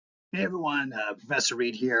Hey everyone, Professor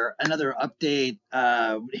Reed here. Another update.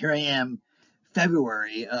 Here I am,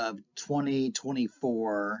 February of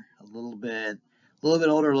 2024. A little bit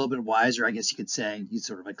older, a little bit wiser, I guess you could say. It's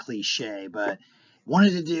sort of a cliche, but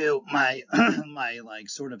wanted to do my my like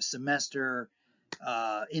sort of semester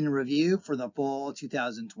in review for the fall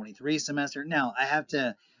 2023 semester. Now I have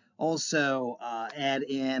to also add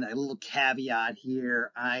in a little caveat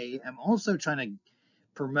here. I am also trying to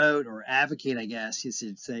promote or advocate, I guess you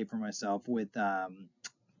should say, for myself with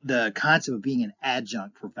the concept of being an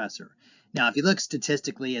adjunct professor. Now, if you look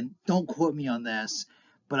statistically, and don't quote me on this,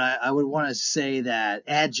 but I would want to say that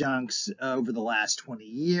adjuncts over the last 20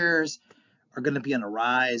 years are going to be on a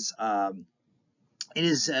rise. It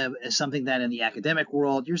is something that in the academic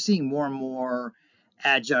world, you're seeing more and more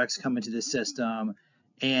adjuncts come into the system.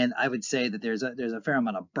 And I would say that there's a fair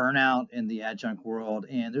amount of burnout in the adjunct world,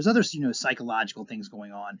 and there's other psychological things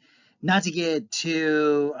going on. Not to get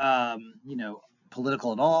too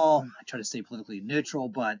political at all. I try to stay politically neutral,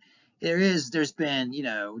 but there's been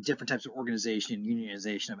different types of organization,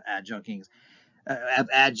 unionization of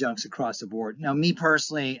adjuncts across the board. Now, me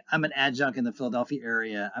personally, I'm an adjunct in the Philadelphia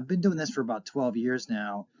area. I've been doing this for about 12 years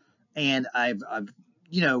now, and I've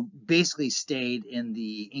basically stayed in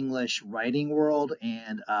the English writing world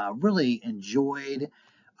and really enjoyed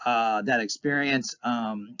that experience.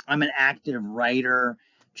 I'm an active writer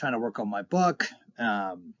trying to work on my book,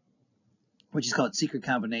 which is called Secret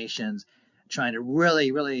Combinations, trying to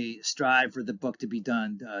really, really strive for the book to be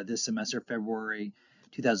done this semester, February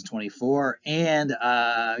 2024. And,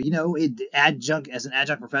 as an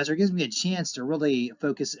adjunct professor, it gives me a chance to really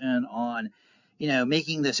focus in on,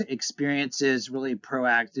 making this experiences really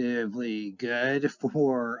proactively good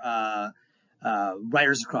for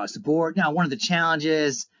writers across the board. Now, one of the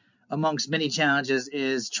challenges, amongst many challenges,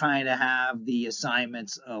 is trying to have the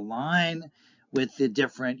assignments align with the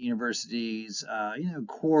different universities,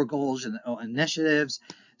 core goals and initiatives.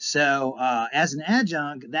 So, as an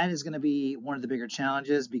adjunct, that is going to be one of the bigger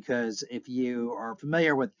challenges because if you are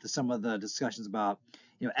familiar with some of the discussions about,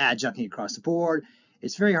 adjuncting across the board,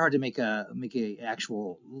 it's very hard to make a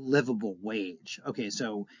actual livable wage. Okay,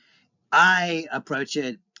 so I approach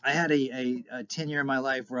it. I had a tenure in my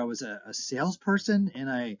life where I was a salesperson, and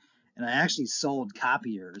I actually sold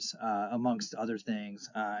copiers amongst other things,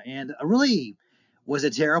 and I really was a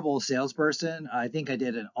terrible salesperson. I think I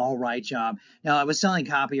did an all right job. Now I was selling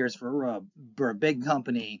copiers for a big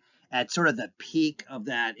company at sort of the peak of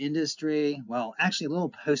that industry. Well, actually a little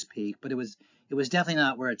post peak, but it was definitely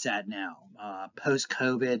not where it's at now. Post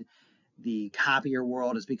COVID, the copier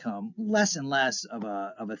world has become less and less of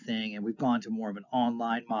a thing, and we've gone to more of an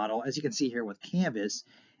online model, as you can see here with Canvas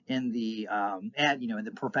in the in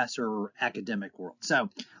the professor or academic world. So,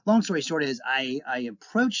 long story short is I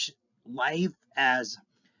approach life as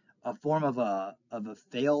a form of a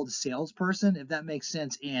failed salesperson, if that makes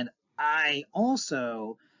sense. And I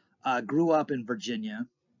also grew up in Virginia,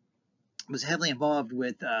 was heavily involved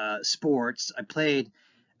with sports. I played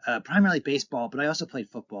primarily baseball, but I also played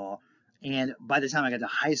football. And by the time I got to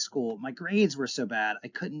high school, my grades were so bad I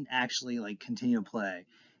couldn't actually like continue to play.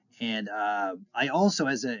 And I also,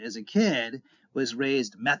 as a kid, was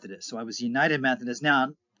raised Methodist, so I was United Methodist.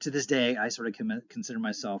 Now, to this day, I sort of consider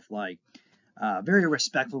myself like very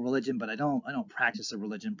respectful religion, but I don't practice a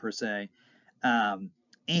religion per se.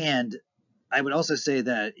 And I would also say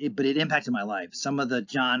that it impacted my life. Some of the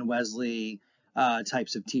John Wesley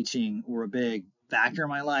types of teaching were a big factor in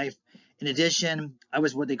my life. In addition, I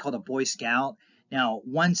was what they called a Boy Scout. Now,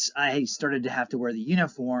 once I started to have to wear the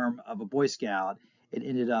uniform of a Boy Scout, it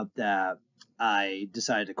ended up that I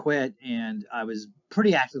decided to quit, and I was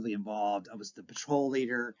pretty actively involved. I was the patrol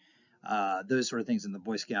leader, those sort of things in the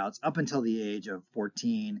Boy Scouts up until the age of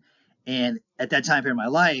 14. And at that time period in my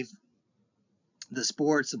life, the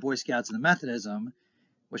sports, the Boy Scouts, and the Methodism,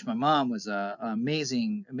 which my mom was an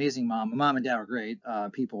amazing, amazing mom. My mom and dad were great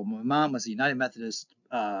people. My mom was a United Methodist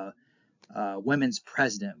women's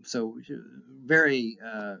president, so very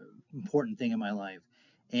important thing in my life.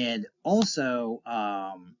 And also,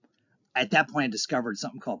 at that point, I discovered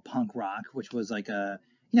something called punk rock, which was like a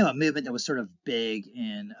movement that was sort of big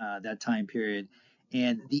in that time period.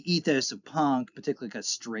 And the ethos of punk, particularly like a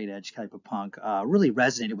straight edge type of punk, really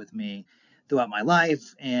resonated with me throughout my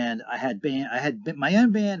life. And I had my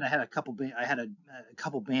own band. I had a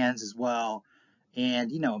couple bands as well.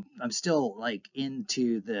 And I'm still like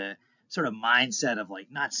into the sort of mindset of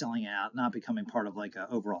like not selling out, not becoming part of like an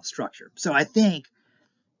overall structure. So I think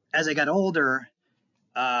as I got older,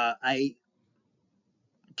 I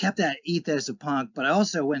kept that ethos of punk, but I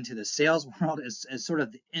also went to the sales world as sort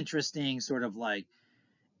of the interesting, sort of like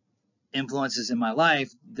influences in my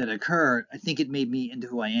life that occurred, I think it made me into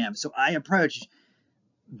who I am. So I approached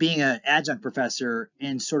being an adjunct professor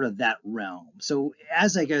in sort of that realm. So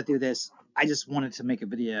as I go through this, I just wanted to make a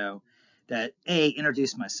video that A,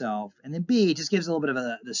 introduce myself, and then B, just gives a little bit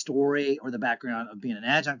of the story or the background of being an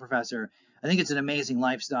adjunct professor. I think it's an amazing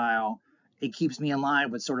lifestyle. It keeps me in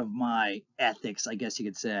line with sort of my ethics, I guess you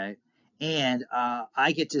could say. And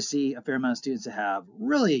I get to see a fair amount of students that have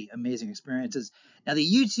really amazing experiences. Now, the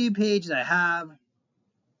YouTube page that I have,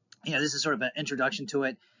 this is sort of an introduction to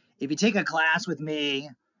it. If you take a class with me,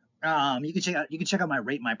 you can check out my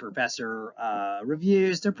Rate My Professor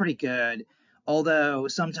reviews. They're pretty good. Although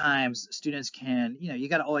sometimes students can, you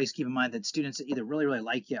got to always keep in mind that students that either really, really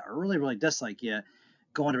like you or really, really dislike you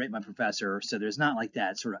go on to Rate My Professor. So there's not like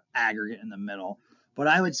that sort of aggregate in the middle. But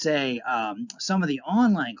I would say some of the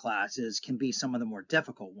online classes can be some of the more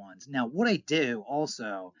difficult ones. Now, what I do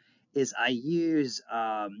also is I use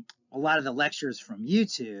a lot of the lectures from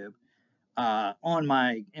YouTube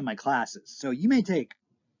in my classes. So you may take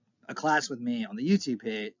a class with me on the YouTube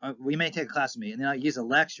page. We may take a class with me, and then I'll use a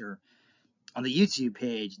lecture on the YouTube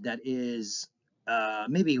page that is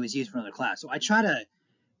maybe it was used for another class. So I try to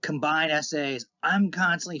combine essays. I'm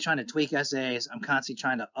constantly trying to tweak essays. I'm constantly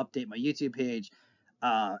trying to update my YouTube page.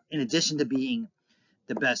 In addition to being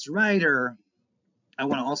the best writer, I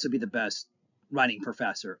want to also be the best writing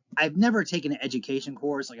professor. I've never taken an education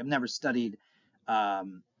course. Like I've never studied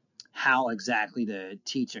how exactly to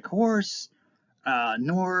teach a course,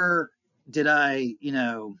 nor did I,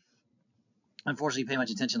 unfortunately pay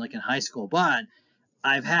much attention like in high school. But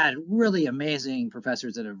I've had really amazing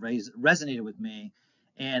professors that have resonated with me,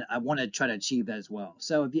 and I want to try to achieve that as well.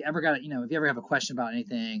 So if you ever got, if you ever have a question about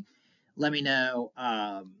anything, let me know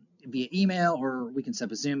via email, or we can set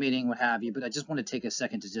up a Zoom meeting, what have you. But I just want to take a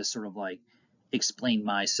second to just sort of like explain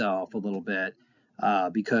myself a little bit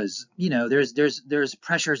because there's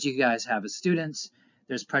pressures you guys have as students,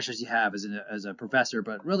 there's pressures you have as a professor,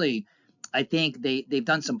 but really, I think they've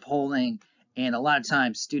done some polling, and a lot of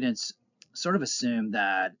times students sort of assume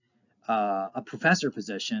that a professor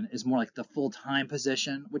position is more like the full-time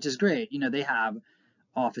position, which is great. They have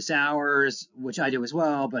office hours, which I do as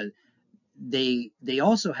well, but they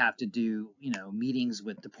also have to do meetings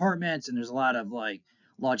with departments, and there's a lot of like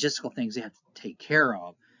logistical things they have to take care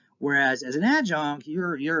of. Whereas as an adjunct,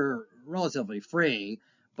 you're relatively free,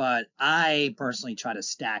 but I personally try to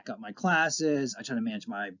stack up my classes. I try to manage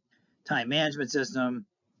my time management system,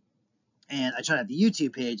 and I try to have the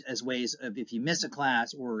YouTube page as ways of if you miss a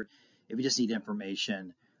class or if you just need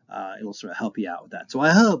information, it'll sort of help you out with that. So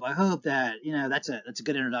I hope that that's a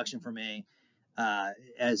good introduction for me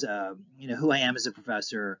as who I am as a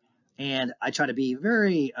professor, and I try to be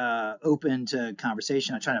very open to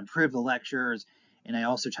conversation. I try to improve the lectures, and I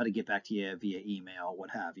also try to get back to you via email,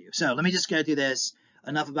 what have you. So let me just go through this.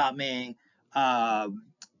 Enough about me. But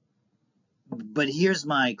here's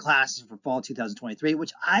my classes for fall 2023,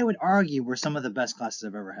 which I would argue were some of the best classes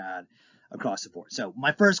I've ever had across the board. So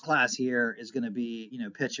my first class here is going to be,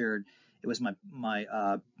 pictured. It was my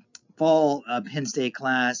fall Penn State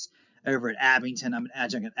class over at Abington. I'm an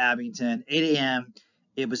adjunct at Abington. 8 a.m.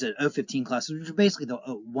 It was an 015 class, which was basically the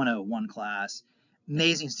 101 class.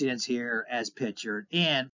 Amazing students here as pictured.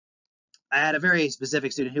 And I had a very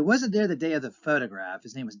specific student who wasn't there the day of the photograph.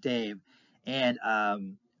 His name was Dave. And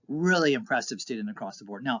really impressive student across the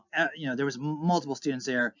board. Now, there was multiple students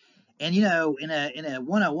there. And, in a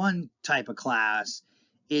 101 type of class,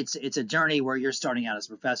 it's a journey where you're starting out as a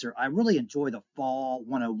professor. I really enjoy the fall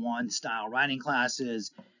 101 style writing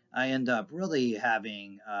classes. I end up really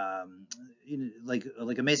having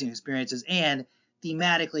like amazing experiences, and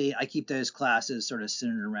thematically I keep those classes sort of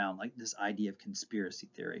centered around like this idea of conspiracy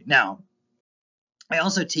theory. Now, I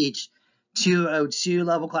also teach 202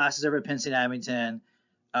 level classes over at Penn State Abington.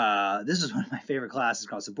 This is one of my favorite classes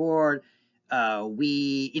across the board. I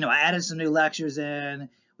added some new lectures in.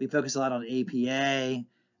 We focus a lot on APA.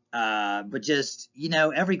 But just,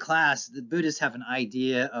 every class, the Buddhists have an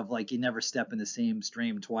idea of like you never step in the same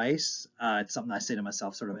stream twice. It's something I say to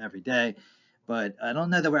myself sort of every day. But I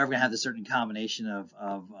don't know that we're ever going to have the certain combination of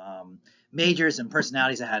majors and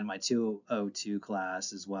personalities I had in my 202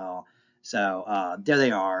 class as well. So there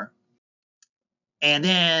they are. And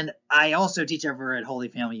then I also teach over at Holy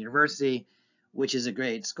Family University, which is a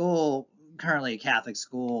great school, currently a Catholic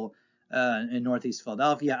school in Northeast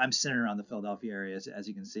Philadelphia. I'm centered around the Philadelphia area, as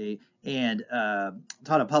you can see, and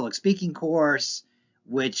taught a public speaking course,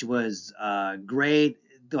 which was great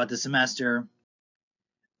throughout the semester.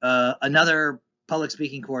 Another public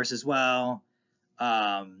speaking course as well.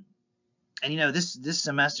 And this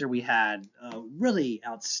semester we had really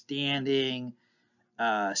outstanding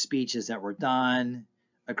speeches that were done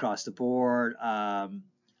across the board. I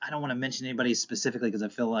don't want to mention anybody specifically because I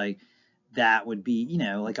feel like that would be,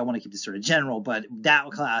 like I want to keep this sort of general, but that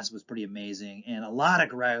class was pretty amazing and a lot of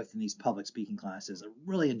growth in these public speaking classes. I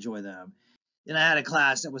really enjoy them. Then I had a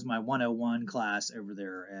class that was my 101 class over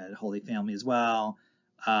there at Holy Family as well.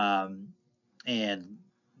 Um, and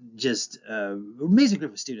just amazing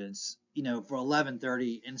group of students, for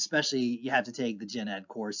 11:30, and especially you have to take the gen ed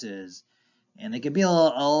courses, and they can be a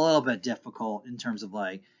little bit difficult in terms of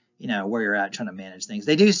like, where you're at trying to manage things.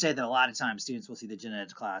 They do say that a lot of times students will see the gen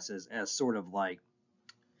ed classes as sort of like,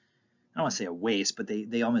 I don't want to say a waste, but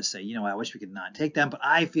they almost say, I wish we could not take them. But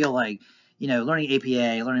I feel like, learning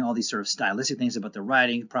APA, learning all these sort of stylistic things about the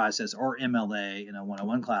writing process or MLA in a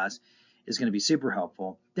 101 class is going to be super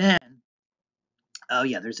helpful. Then, oh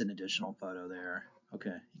yeah, there's an additional photo there. Okay,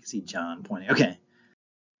 you can see John pointing. Okay.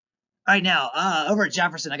 All right, now over at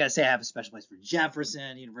Jefferson, I gotta say I have a special place for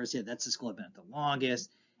Jefferson University. That's the school I've been at the longest,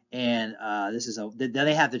 and then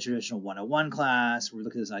they have the traditional 101 class. We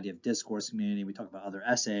look at this idea of discourse community. We talk about other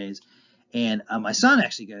essays, and my son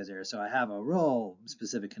actually goes there, so I have a real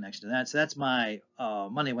specific connection to that. So that's my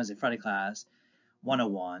Monday, Wednesday, Friday class,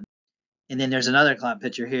 101. And then there's another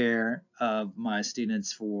picture here of my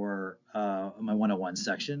students for my 101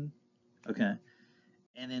 section. Okay.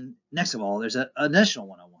 And then next of all, there's an additional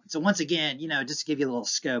 101. So once again, just to give you a little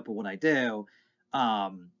scope of what I do,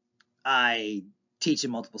 I teach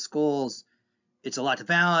in multiple schools. It's a lot to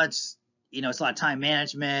balance. It's a lot of time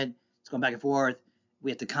management. It's going back and forth.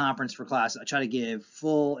 We have to conference for class. I try to give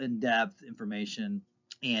full, in-depth information.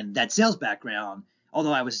 And that sales background,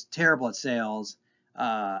 although I was terrible at sales,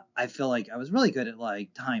 I feel like I was really good at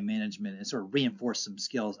like time management and sort of reinforced some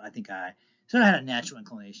skills I think I sort of had a natural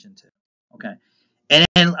inclination to. Okay. And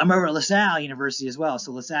then I'm over at LaSalle University as well.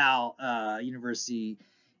 So LaSalle University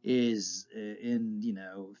is in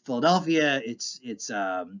Philadelphia. It's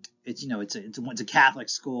a Catholic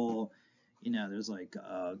school. There's like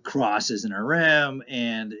crosses in our room,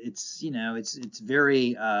 and it's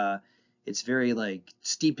very like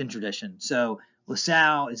steeped in tradition. So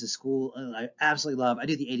LaSalle is a school I absolutely love. I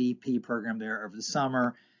do the ADP program there over the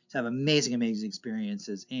summer to have amazing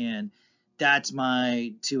experiences, and that's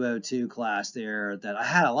my 202 class there that I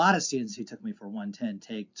had a lot of students who took me for 110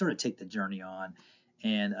 take the journey on,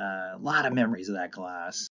 and a lot of memories of that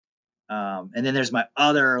class. And then there's my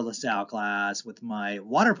other LaSalle class with my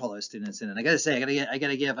water polo students in it. I gotta say, I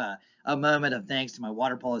gotta give a moment of thanks to my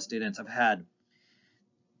water polo students. I've had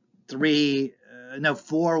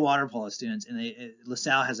four water polo students, and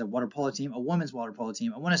LaSalle has a water polo team, a women's water polo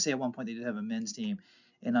team. I want to say at one point they did have a men's team,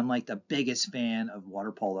 and I'm like the biggest fan of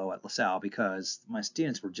water polo at LaSalle because my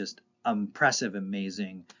students were just impressive,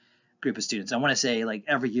 amazing group of students. I want to say like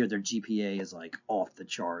every year their GPA is like off the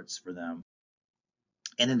charts for them.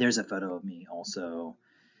 And then there's a photo of me also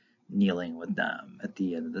kneeling with them at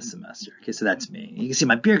the end of the semester. Okay, so that's me. You can see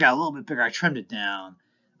my beard got a little bit bigger. I trimmed it down.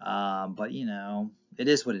 But it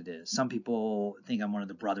is what it is. Some people think I'm one of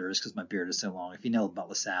the brothers because my beard is so long. If you know about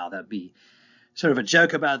LaSalle, that'd be sort of a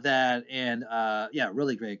joke about that. And yeah,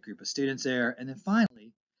 really great group of students there. And then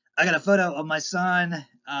finally, I got a photo of my son,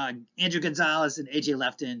 Andrew Gonzalez and AJ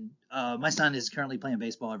Lefton. My son is currently playing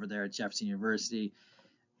baseball over there at Jefferson University.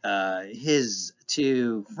 His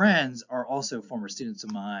two friends are also former students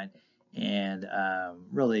of mine, and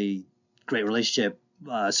really great relationship.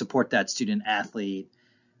 Support that student athlete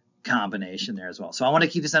combination there as well. So I want to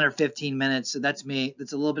keep this under 15 minutes. So that's me.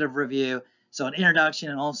 That's a little bit of review. So an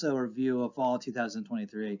introduction and also a review of fall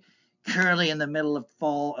 2023. Currently in the middle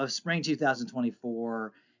of spring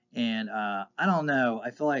 2024. And I don't know.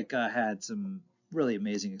 I feel like I had some really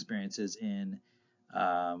amazing experiences in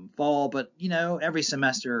fall, but every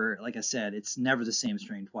semester, like I said, it's never the same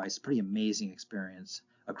spring twice. Pretty amazing experience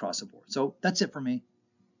across the board. So that's it for me.